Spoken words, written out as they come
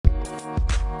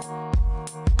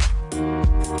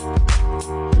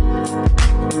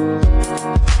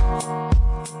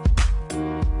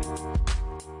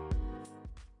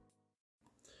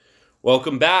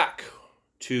Welcome back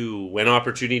to When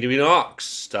Opportunity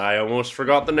Knocks. I almost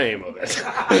forgot the name of it.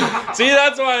 See,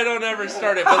 that's why I don't ever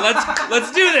start it. But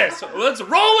let's do this. Let's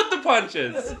roll with the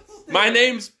punches. My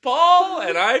name's Paul,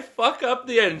 and I fuck up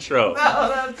the intro.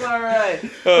 No, that's all right.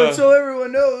 But so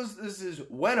everyone knows, this is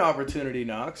When Opportunity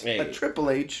Knocks, a Triple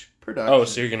H production. Oh,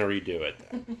 so you're gonna redo it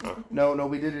then? Oh. No,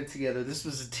 we did it together. This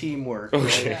was a teamwork.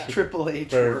 Okay. Right? Triple H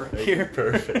Perfect. here.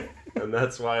 Perfect. And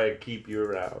that's why I keep you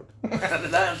around.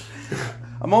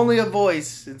 I'm only a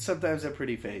voice and sometimes a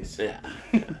pretty face. Yeah.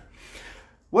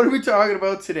 What are we talking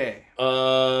about today?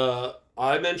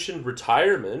 I mentioned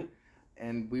retirement.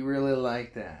 And we really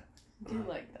like that. I do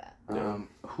like that.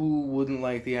 Who wouldn't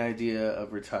like the idea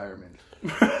of retirement?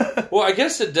 Well, I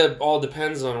guess it all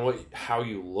depends on how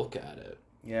you look at it.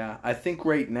 Yeah, I think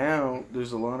right now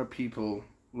there's a lot of people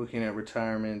looking at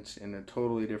retirement in a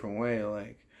totally different way.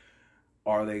 Like,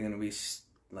 are they going to be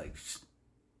like,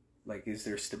 is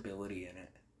there stability in it?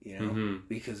 You know,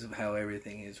 because of how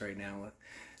everything is right now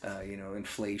with,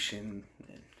 inflation.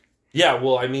 Yeah,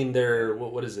 well, I mean,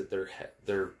 what is it?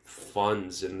 Their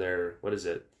funds and their, what is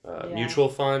it? Mutual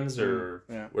funds or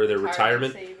where their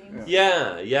retirement savings.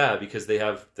 Yeah, because they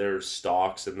have their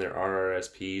stocks and their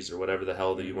RRSPs or whatever the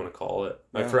hell that you want to call it.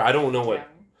 Yeah. I don't know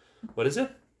what is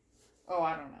it? Oh,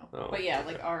 I don't know. Oh, but yeah,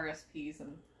 like RRSPs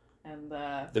and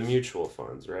the mutual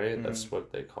funds, right? That's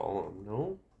what they call them.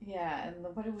 No. Yeah, and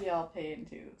what do we all pay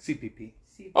into? CPP.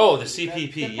 Oh, the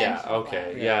CPP. The yeah.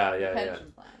 Okay. Yeah.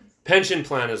 Pension plans. Pension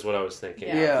plan is what I was thinking.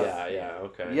 Yeah.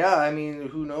 Okay. Yeah, I mean,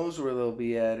 who knows where they'll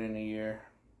be at in a year.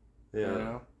 Yeah. You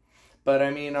know? But I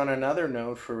mean, on another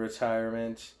note for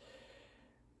retirement,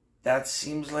 that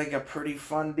seems like a pretty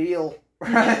fun deal,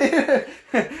 right?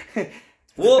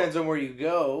 Well, depends on where you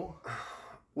go.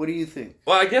 What do you think?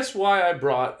 Well, I guess why I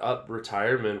brought up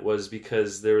retirement was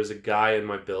because there was a guy in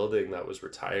my building that was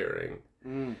retiring.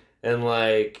 And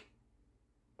like,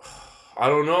 I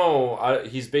don't know,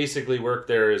 he's basically worked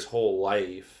there his whole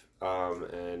life.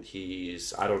 And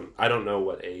he's, I don't know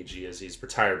what age he is. He's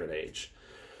retirement age.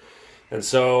 And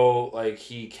so, like,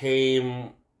 he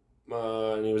came,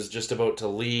 and he was just about to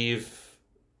leave,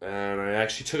 and I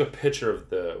actually took a picture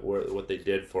of what they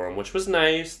did for him, which was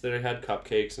nice. They had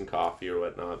cupcakes and coffee or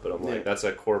whatnot, but I'm like, that's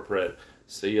a corporate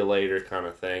see you later kind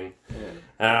of thing.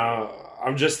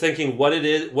 I'm just thinking, what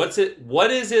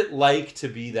is it like to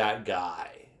be that guy?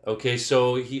 Okay,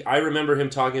 so I remember him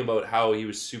talking about how he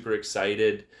was super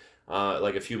excited,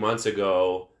 like a few months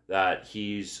ago, that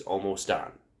he's almost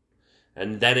done.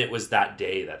 And then it was that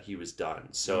day that he was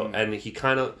done. So, and he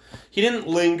didn't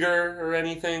linger or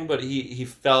anything, but he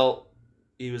felt,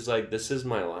 he was like, this is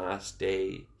my last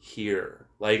day here.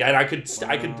 Like, I could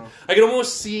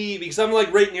almost see, because I'm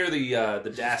like right near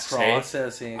the desk.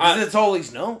 Processing. That's all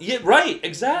he's known. Yeah, right,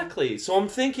 exactly. So I'm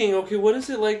thinking, okay, what is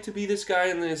it like to be this guy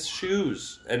in his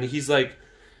shoes? And he's like,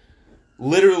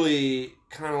 literally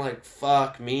kind of like,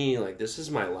 fuck me, like, this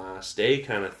is my last day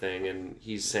kind of thing. And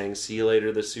he's saying, see you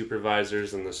later, the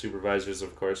supervisors. And the supervisors,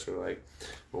 of course, were like,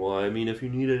 well, I mean, if you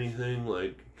need anything,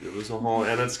 like, give us a call.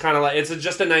 And it's kind of like, it's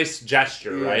just a nice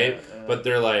gesture, right? But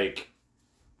they're like,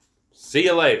 see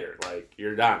you later, like,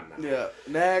 you're done now. Yeah,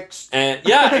 next. And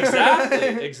yeah,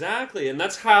 exactly. And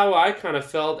that's how I kind of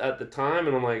felt at the time.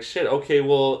 And I'm like, shit, okay,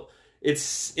 well,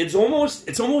 it's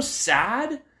almost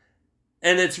sad.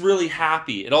 And it's really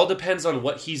happy. It all depends on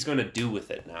what he's going to do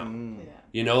with it now.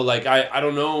 You know, like, I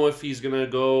don't know if he's going to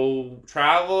go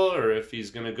travel or if he's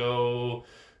going to go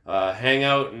hang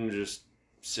out and just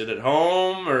sit at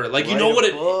home or, like, you know what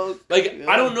it... Like,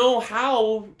 I don't know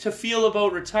how to feel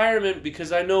about retirement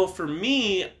because I know for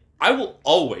me, I will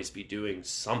always be doing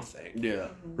something. Yeah.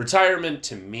 Retirement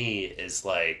to me is,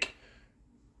 like,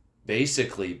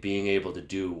 basically being able to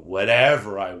do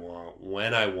whatever I want,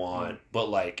 when I want, but,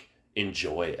 like,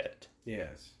 enjoy it.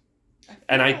 Yes.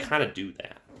 And I kind of do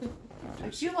that. I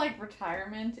feel like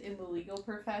retirement in the legal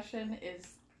profession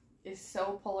is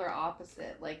so polar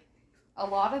opposite. Like, a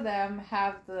lot of them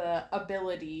have the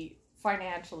ability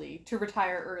financially to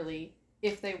retire early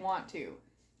if they want to.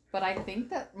 But I think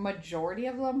that majority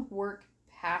of them work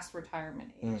past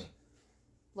retirement age.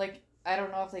 Like, I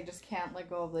don't know if they just can't let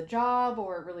go of the job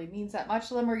or it really means that much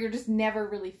to them or you're just never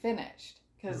really finished.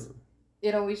 Because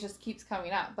it always just keeps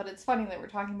coming up. But it's funny that we're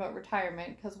talking about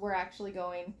retirement because we're actually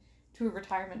going to a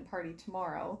retirement party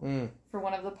tomorrow for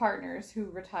one of the partners who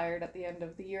retired at the end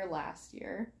of the year last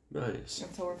year. Nice.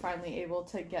 And so we're finally able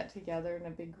to get together in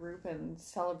a big group and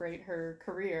celebrate her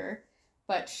career.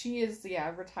 But she is,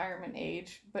 retirement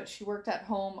age, but she worked at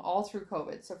home all through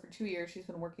COVID. So for 2 years, she's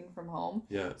been working from home.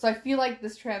 Yeah. So I feel like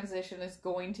this transition is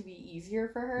going to be easier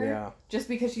for her. Yeah. Just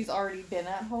because she's already been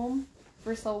at home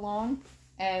for so long.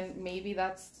 And maybe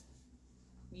that's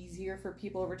easier for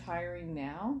people retiring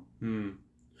now.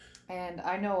 And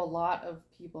I know a lot of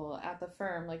people at the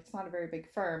firm, like it's not a very big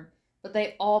firm, but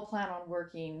they all plan on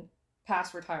working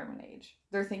past retirement age.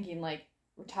 They're thinking like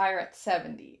retire at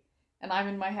 70. And I'm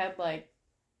in my head like,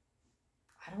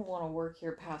 I don't want to work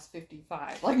here past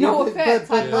 55. Like, no offense,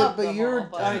 I love them your all,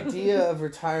 but... idea of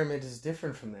retirement is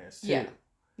different from theirs, too.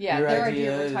 Yeah, your their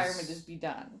idea of retirement is be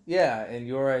done. Yeah, and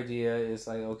your idea is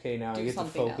like, okay, now I get to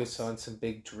focus else on some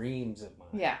big dreams of mine.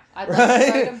 Yeah, I'd like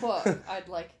to write a book. I'd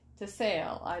like to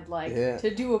sail. I'd like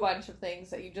to do a bunch of things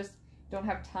that you just don't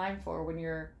have time for when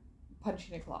you're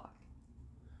punching a clock.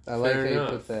 I like how you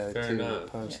put that, too,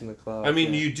 punching the clock. I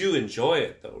mean, you do enjoy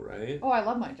it, though, right? Oh, I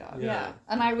love my job, yeah.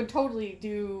 And I would totally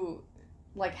do,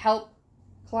 like, help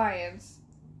clients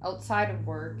outside of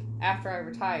work after I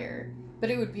retire,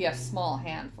 but it would be a small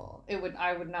handful.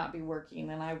 I would not be working,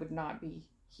 and I would not be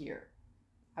here.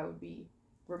 I would be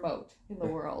remote in the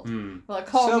world. Like,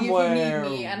 call me if you need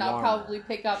me, and I'll probably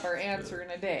pick up or answer in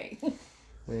a day.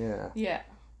 Yeah.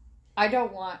 I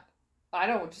don't want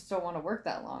to work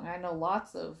that long. I know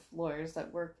lots of lawyers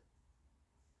that work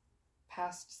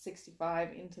past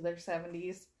 65 into their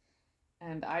 70s,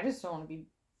 and I just don't want to be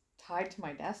tied to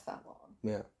my desk that long.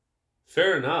 Yeah.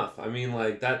 Fair enough. I mean,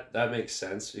 like, that makes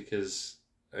sense because,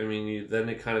 I mean, then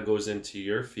it kind of goes into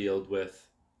your field with,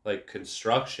 like,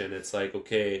 construction. It's like,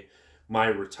 okay, my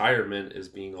retirement is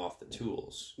being off the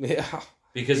tools. Yeah.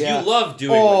 Because you love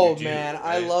doing what you do. Oh, man, right?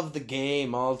 I love the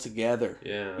game altogether.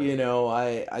 Yeah. You know,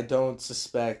 I don't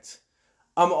suspect...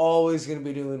 I'm always going to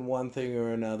be doing one thing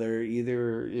or another.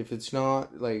 Either if it's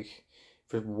not, like,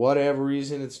 for whatever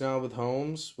reason it's not with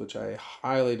homes, which I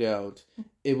highly doubt,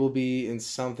 it will be in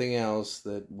something else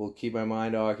that will keep my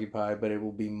mind occupied, but it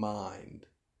will be mine.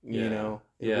 You know?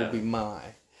 It will be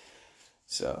mine.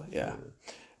 So, yeah.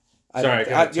 Sorry,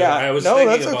 I was no, thinking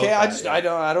that's about okay.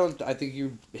 that, I think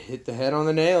you hit the head on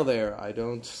the nail there. I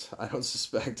don't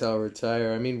suspect I'll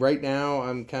retire. I mean, right now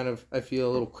I feel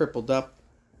a little crippled up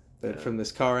from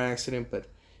this car accident, but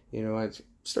you know, I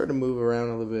started to move around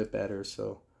a little bit better.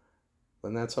 So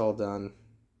when that's all done,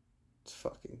 it's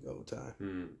fucking go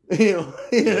time. you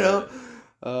know.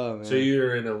 Oh man. So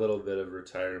you're in a little bit of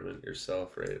retirement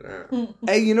yourself right now.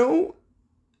 Hey, you know.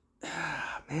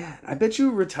 Man, I bet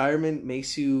you retirement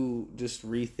makes you just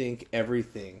rethink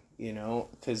everything, you know?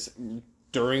 Because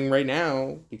right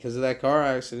now, because of that car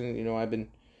accident, you know, I've been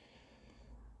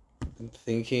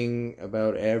thinking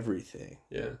about everything.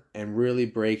 Yeah. And really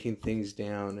breaking things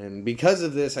down. And because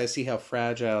of this, I see how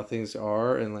fragile things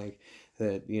are and, like,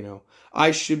 that, you know,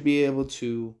 I should be able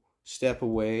to step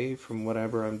away from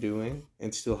whatever I'm doing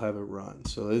and still have it run.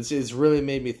 So it's really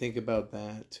made me think about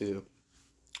that, too.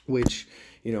 Which...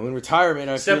 You know, in retirement,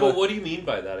 I feel like, what do you mean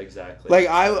by that exactly? Like,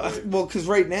 because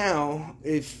right now,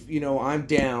 if, you know, I'm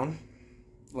down,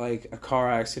 like, a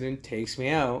car accident takes me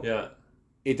out. Yeah.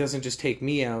 It doesn't just take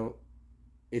me out,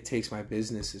 it takes my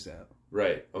businesses out.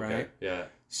 Right. Okay. Right? Yeah.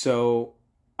 So,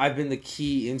 I've been the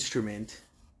key instrument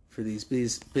for these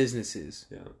businesses.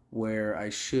 Yeah. Where I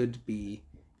should be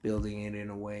building it in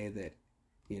a way that,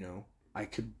 you know, I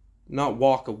could not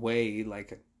walk away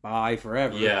like bye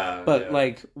forever. Yeah. But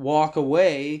like walk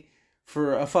away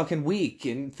for a fucking week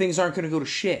and things aren't going to go to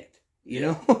shit, you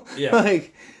know? Yeah.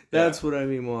 Like that's what I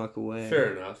mean walk away.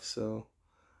 Fair enough. So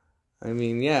I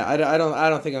mean, yeah, I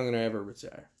don't think I'm going to ever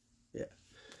retire. Yeah.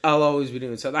 I'll always be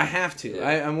doing something. I have to.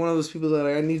 Yeah. I'm one of those people that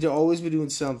I need to always be doing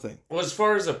something. Well, as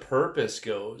far as a purpose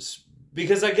goes,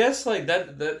 because I guess like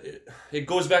it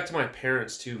goes back to my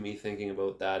parents too. Me thinking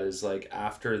about that is like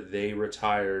after they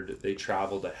retired, they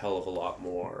traveled a hell of a lot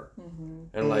more,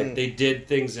 and like they did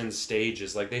things in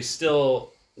stages. Like they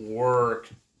still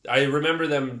worked. I remember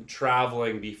them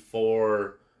traveling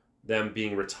before them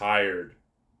being retired,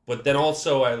 but then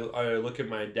also I look at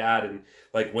my dad and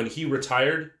like when he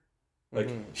retired,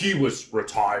 like he was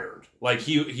retired. Like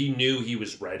he knew he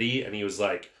was ready, and he was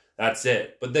like. That's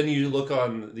it. But then you look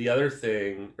on the other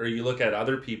thing, or you look at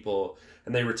other people,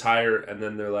 and they retire, and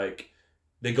then they're like,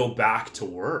 they go back to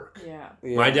work. Yeah.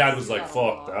 My dad was like,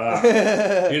 fuck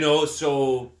that. You know,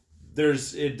 so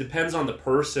it depends on the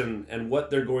person and what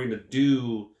they're going to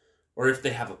do, or if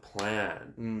they have a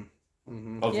plan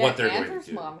of what they're going to do.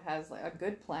 Andrew's mom has like a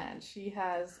good plan. She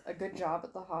has a good job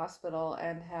at the hospital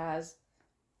and has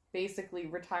basically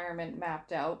retirement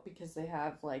mapped out because they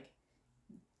have like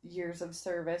years of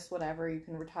service, whatever, you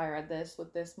can retire at this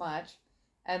with this much.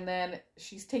 And then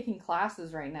she's taking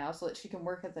classes right now so that she can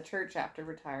work at the church after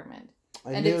retirement.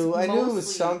 I knew it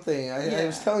was something. I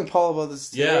was telling Paul about this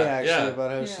today,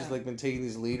 about how she's like been taking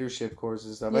these leadership courses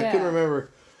and stuff. I couldn't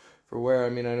remember for where. I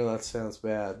mean, I know that sounds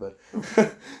bad, but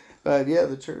But yeah,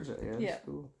 the church. Yeah, Yeah. it's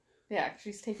cool. Yeah,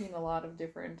 she's taking a lot of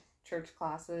different church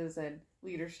classes and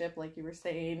leadership, like you were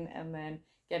saying, and then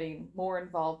getting more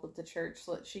involved with the church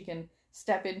so that she can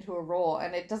step into a role.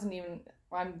 And it doesn't even,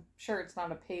 I'm sure it's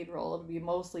not a paid role. It'll be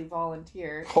mostly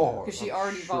volunteer. Because she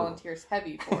already volunteers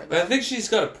heavy for them. But I think she's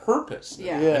got a purpose.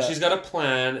 Yeah. And she's got a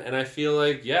plan, and I feel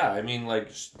like, yeah, I mean,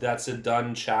 like, that's a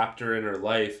done chapter in her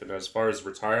life. And as far as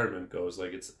retirement goes,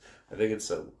 like, I think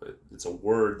it's a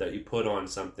word that you put on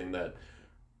something that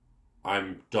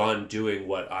I'm done doing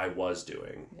what I was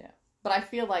doing. Yeah. But I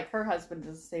feel like her husband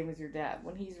is the same as your dad.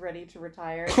 When he's ready to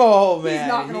retire, oh man, he's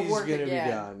not going to work gonna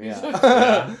again. Be done.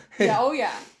 Yeah. Yeah. Oh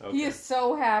yeah. Okay. He is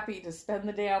so happy to spend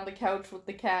the day on the couch with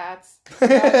the cats.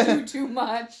 Not do too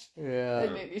much. Yeah.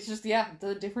 And it's just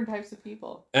the different types of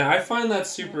people. And I find that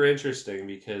super interesting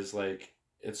because, like,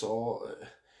 it's all...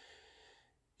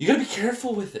 You gotta be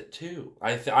careful with it, too.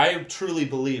 I truly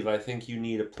believe, I think you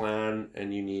need a plan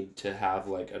and you need to have,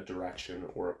 like, a direction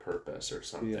or a purpose or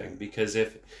something. Yeah. Because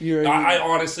if... I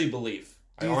honestly believe.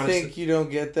 Do you think you don't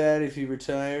get that if you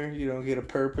retire? You don't get a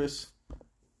purpose? Do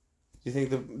you think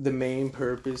the main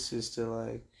purpose is to,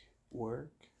 like,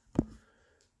 work?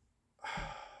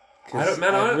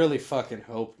 I really fucking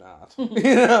hope not.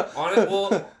 You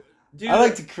know? Dude, I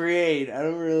like to create. I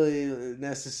don't really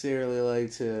necessarily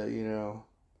like to,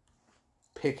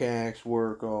 pickaxe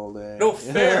work all day. No,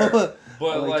 fair. But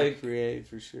I like to create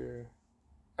for sure.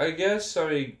 I guess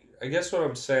what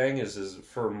I'm saying is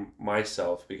for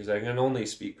myself, because I can only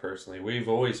speak personally.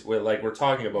 We're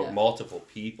talking about multiple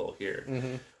people here.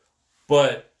 Mm-hmm.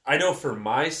 But I know for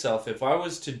myself, if I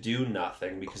was to do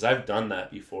nothing, because I've done that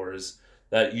before, is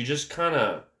that you just kind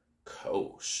of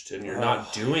coast and you're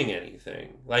not doing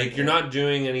anything. Like, you're not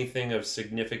doing anything of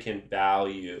significant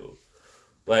value.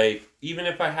 Like, even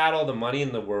if I had all the money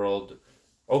in the world,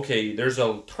 okay, there's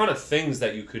a ton of things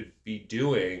that you could be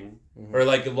doing, or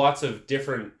like lots of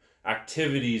different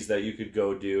activities that you could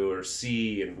go do or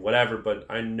see and whatever, but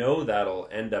I know that'll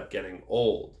end up getting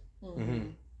old. Mm-hmm.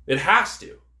 It has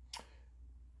to.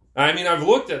 I mean, I've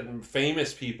looked at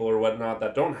famous people or whatnot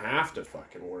that don't have to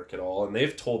fucking work at all, and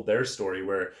they've told their story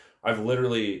where I've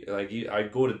literally, like, I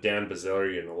go to Dan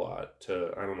Bazarian a lot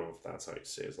I don't know if that's how you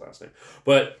say his last name,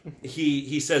 but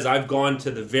he says, I've gone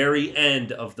to the very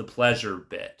end of the pleasure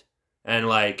bit, and,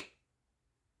 like,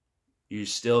 you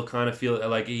still kind of feel,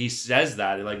 like, he says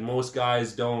that, like, most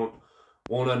guys won't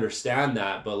understand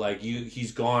that, but, like,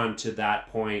 he's gone to that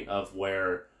point of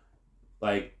where,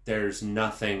 like, there's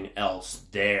nothing else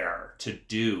there to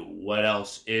do. What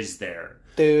else is there?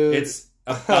 Dude. It's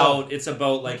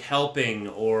about like helping,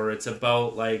 or it's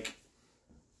about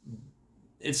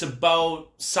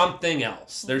something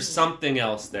else. There's something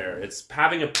else there. It's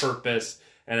having a purpose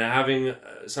and having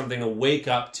something to wake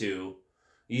up to,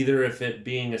 either if it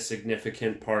being a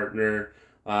significant partner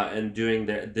and doing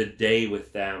the day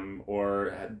with them,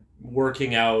 or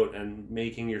working out and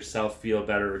making yourself feel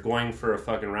better, or going for a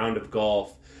fucking round of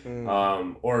golf,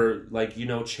 or like,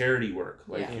 charity work,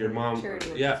 like your mom, charity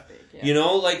work is big,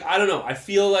 like, I don't know, I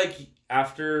feel like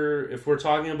if we're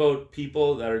talking about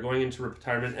people that are going into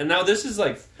retirement, and now this is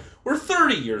like, we're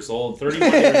 30 years old,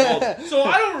 31 years old, so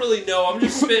I don't really know, I'm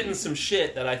just spitting some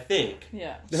shit that I think.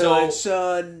 Yeah. So, like,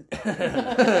 son,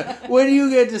 when you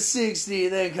get to 60,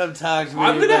 then come talk to me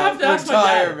I'm gonna have to ask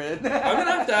retirement. my dad. I'm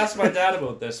gonna have to ask my dad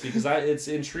about this, because it's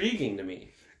intriguing to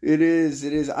me. It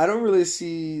is. I don't really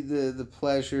see the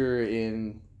pleasure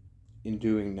in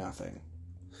doing nothing.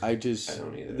 I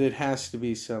don't either. It has to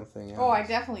be something else. Oh, I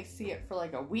definitely see it for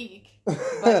like a week.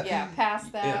 But yeah,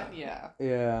 past that,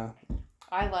 Yeah.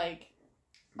 I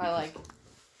like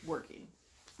working.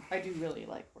 I do really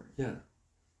like working. Yeah.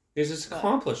 Because it's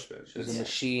accomplishment. It's a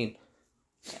machine.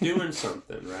 Doing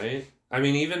something, right? I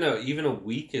mean, even a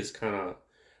week is kind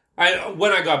of...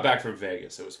 When I got back from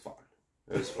Vegas, it was fun.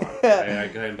 It was fun. I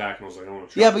came back and I was like, I want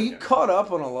to try. Yeah, but you caught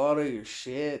up on a lot of your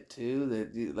shit too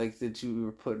that you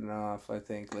were putting off. I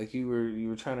think like you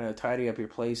were trying to tidy up your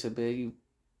place a bit. You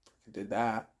did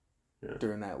that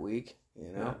during that week.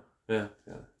 Yeah,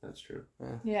 that's true.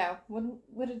 Yeah.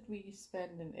 What did we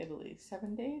spend in Italy?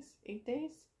 7 days? 8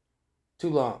 days? Too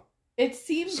long. It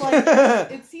seemed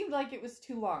like it was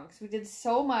too long because we did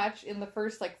so much in the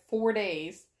first 4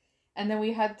 days, and then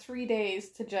we had 3 days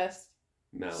to just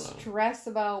stress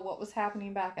about what was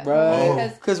happening back at home.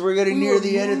 Because we're getting near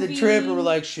the end of the trip, and we're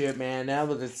like, shit, man,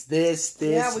 now it's this.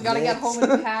 Yeah, we gotta get home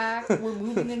and pack. We're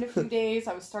moving in a few days.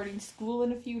 I was starting school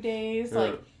in a few days.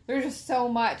 There's just so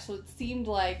much, so it seemed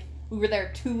like we were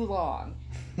there too long.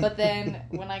 But then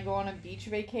when I go on a beach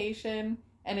vacation,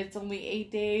 and it's only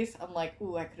 8 days, I'm like,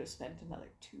 ooh, I could have spent another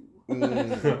 2.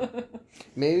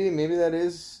 Maybe that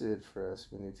is it for us.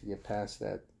 We need to get past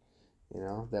that,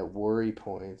 that worry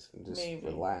point and just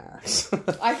relax.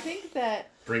 I think that...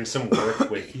 Bring some work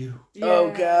with you. Yeah.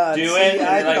 Oh, God. Do it.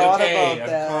 I thought okay, about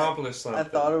that. Accomplish something. I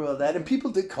thought about that. And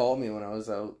people did call me when I was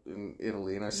out in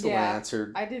Italy, and I still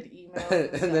answered. I did email.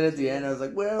 And then at the end, I was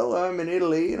like, well, I'm in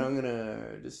Italy, and I'm going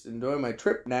to just enjoy my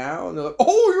trip now. And they're like,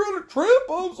 oh, you're on a trip?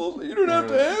 Oh, so you don't have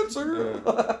to answer.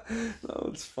 No,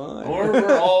 it's fine. Or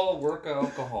we're all work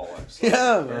alcoholics.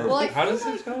 Yeah. Well, how does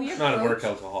this go? Not a work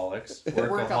alcoholics.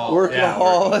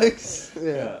 Workaholics.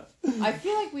 Yeah. I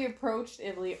feel like we approached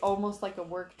Italy almost like a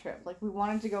work trip. Like, we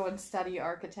wanted to go and study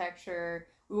architecture.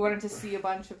 We wanted to see a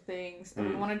bunch of things. And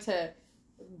we wanted to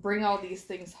bring all these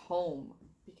things home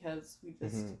because we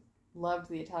just loved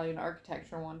the Italian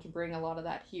architecture and wanted to bring a lot of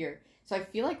that here. So I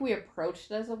feel like we approached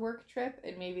it as a work trip,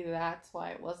 and maybe that's why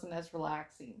it wasn't as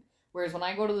relaxing. Whereas when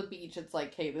I go to the beach, it's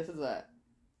like, hey, this is a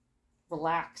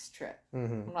relaxed trip.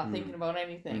 I'm not thinking about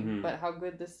anything but how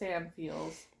good the sand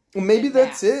feels. Well, maybe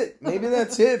that's it. Maybe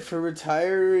that's it for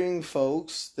retiring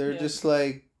folks. They're just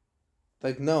like,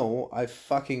 no, I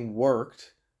fucking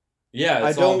worked. Yeah,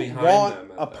 it's I don't all behind want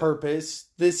them a purpose.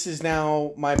 This is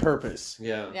now my purpose.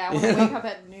 Yeah. Yeah, I want to wake up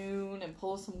at noon and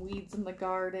pull some weeds in the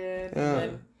garden and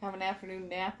then have an afternoon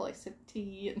nap while I sip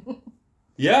tea.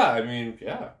 Yeah, I mean,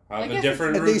 have a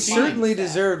different routine. They certainly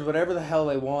deserved whatever the hell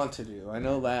they want to do. I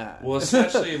know that. Well,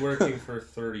 especially working for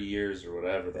 30 years or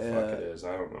whatever the fuck it is.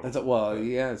 I don't know. It's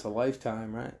a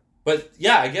lifetime, right? But,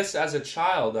 yeah, I guess as a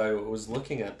child, I was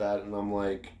looking at that, and I'm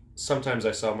like, sometimes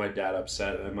I saw my dad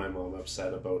upset and my mom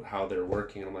upset about how they're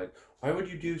working, and I'm like, why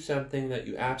would you do something that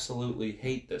you absolutely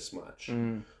hate this much?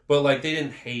 But, like, they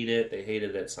didn't hate it. They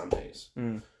hated it some days.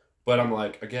 But I'm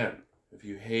like, again, if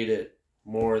you hate it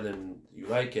more than you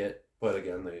like it, but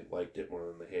again, they liked it more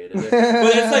than they hated it.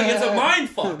 But it's like, it's a mind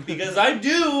fuck, because I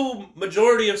do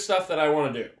majority of stuff that I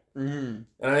want to do. And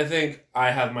I think I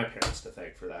have my parents to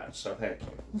thank for that, so thank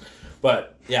you.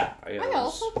 But, yeah. I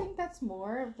also think that's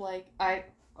more of like, I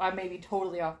may be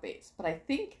totally off base, but I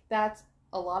think that's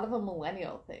a lot of a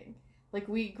millennial thing. Like,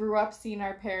 we grew up seeing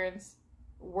our parents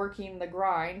working the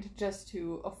grind just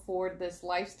to afford this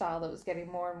lifestyle that was getting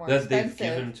more and more expensive. That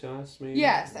they've given to us, maybe?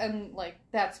 Yes, and, like,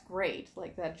 that's great.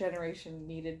 Like, that generation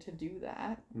needed to do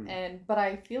that. But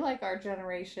I feel like our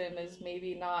generation is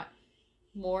maybe not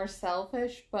more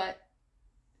selfish, but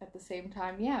at the same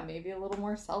time, maybe a little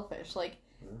more selfish. Like,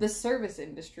 the service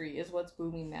industry is what's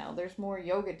booming now. There's more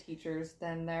yoga teachers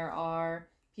than there are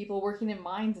people working in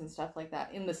mines and stuff like that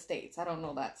in the States. I don't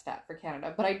know that stat for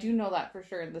Canada, but I do know that for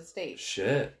sure in the States.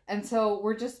 Shit. And so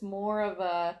we're just more of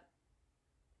a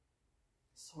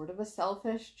sort of a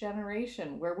selfish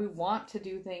generation where we want to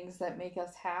do things that make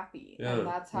us happy. Yeah. And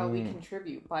that's how we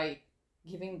contribute, by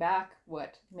giving back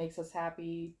what makes us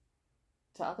happy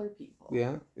to other people.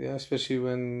 Yeah, especially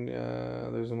when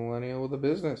there's a millennial with a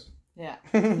business. Yeah.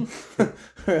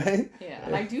 Right? Yeah,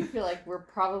 and I do feel like we're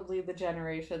probably the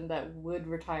generation that would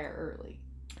retire early.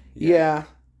 Yeah.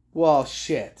 Well,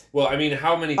 shit. Well, I mean,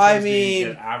 how many times do you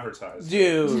get advertised?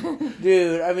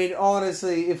 Dude, I mean,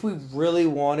 honestly, if we really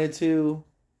wanted to,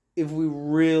 if we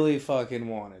really fucking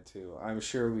wanted to, I'm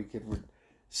sure we could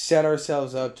set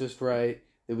ourselves up just right,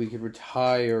 that we could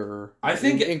retire. I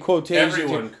think in quotations,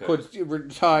 everyone could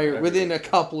retire within a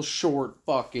couple short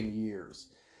fucking years.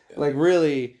 Yeah. Like,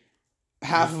 really,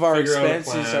 half of our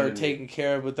expenses are taken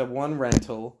care of with the one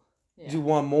rental. Yeah. Do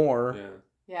one more.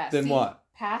 Yeah. Then what?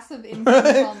 Passive income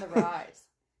is on the rise.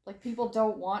 Like, people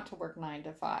don't want to work 9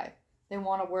 to 5. They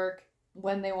want to work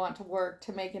when they want to work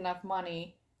to make enough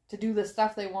money to do the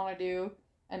stuff they want to do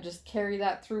and just carry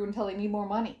that through until they need more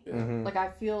money. Mm-hmm. Like, I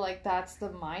feel like that's the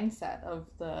mindset of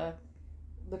the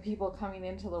people coming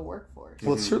into the workforce.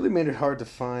 Well, it certainly made it hard to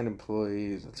find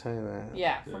employees, I'll tell you that.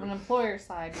 Yeah, from an employer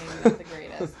side, maybe not the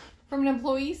greatest. From an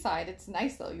employee side, it's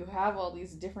nice, though. You have all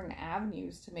these different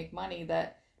avenues to make money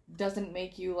that doesn't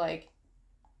make you, like,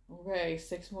 okay,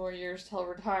 6 more years till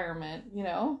retirement, you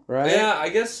know? Right? Yeah, I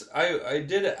guess I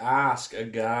did ask a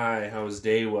guy how his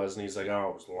day was, and he's like, oh,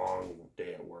 it was a long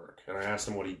day at work. And I asked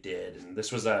him what he did, and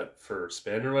this was for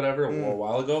Spin or whatever a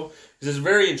while ago. Because it's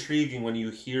very intriguing when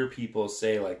you hear people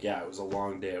say, like, yeah, it was a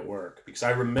long day at work. Because I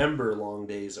remember long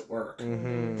days at work.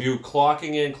 Mm-hmm. You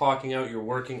clocking in, clocking out, you're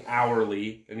working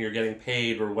hourly, and you're getting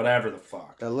paid or whatever the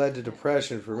fuck. That led to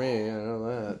depression for me, I know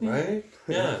that. Right?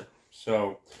 Yeah.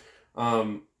 So,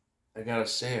 I gotta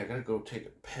say, I gotta go take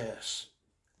a piss.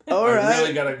 All right. I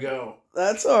really gotta go.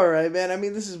 That's all right, man. I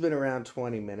mean, this has been around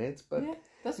 20 minutes, but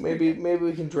maybe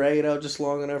we can drag it out just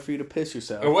long enough for you to piss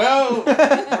yourself. Well,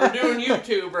 we're doing YouTube.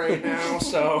 YouTube right now,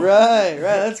 so Right.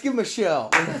 Let's give him a show.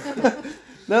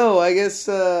 No, I guess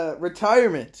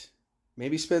retirement.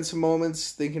 Maybe spend some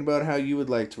moments thinking about how you would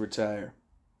like to retire.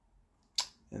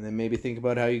 And then maybe think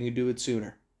about how you can do it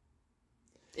sooner.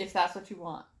 If that's what you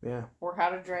want. Yeah. Or how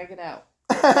to drag it out.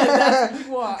 If that's what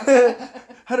you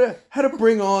want. how to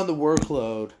bring on the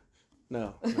workload.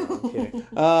 No, okay.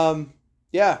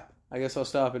 Yeah, I guess I'll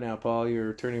stop it now, Paul.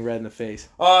 You're turning red in the face.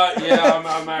 Yeah,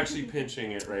 I'm actually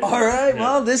pinching it right now. All right, Yeah.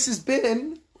 well, this has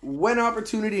been When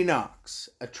Opportunity Knocks,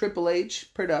 a Triple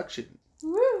H production.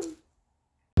 Woo!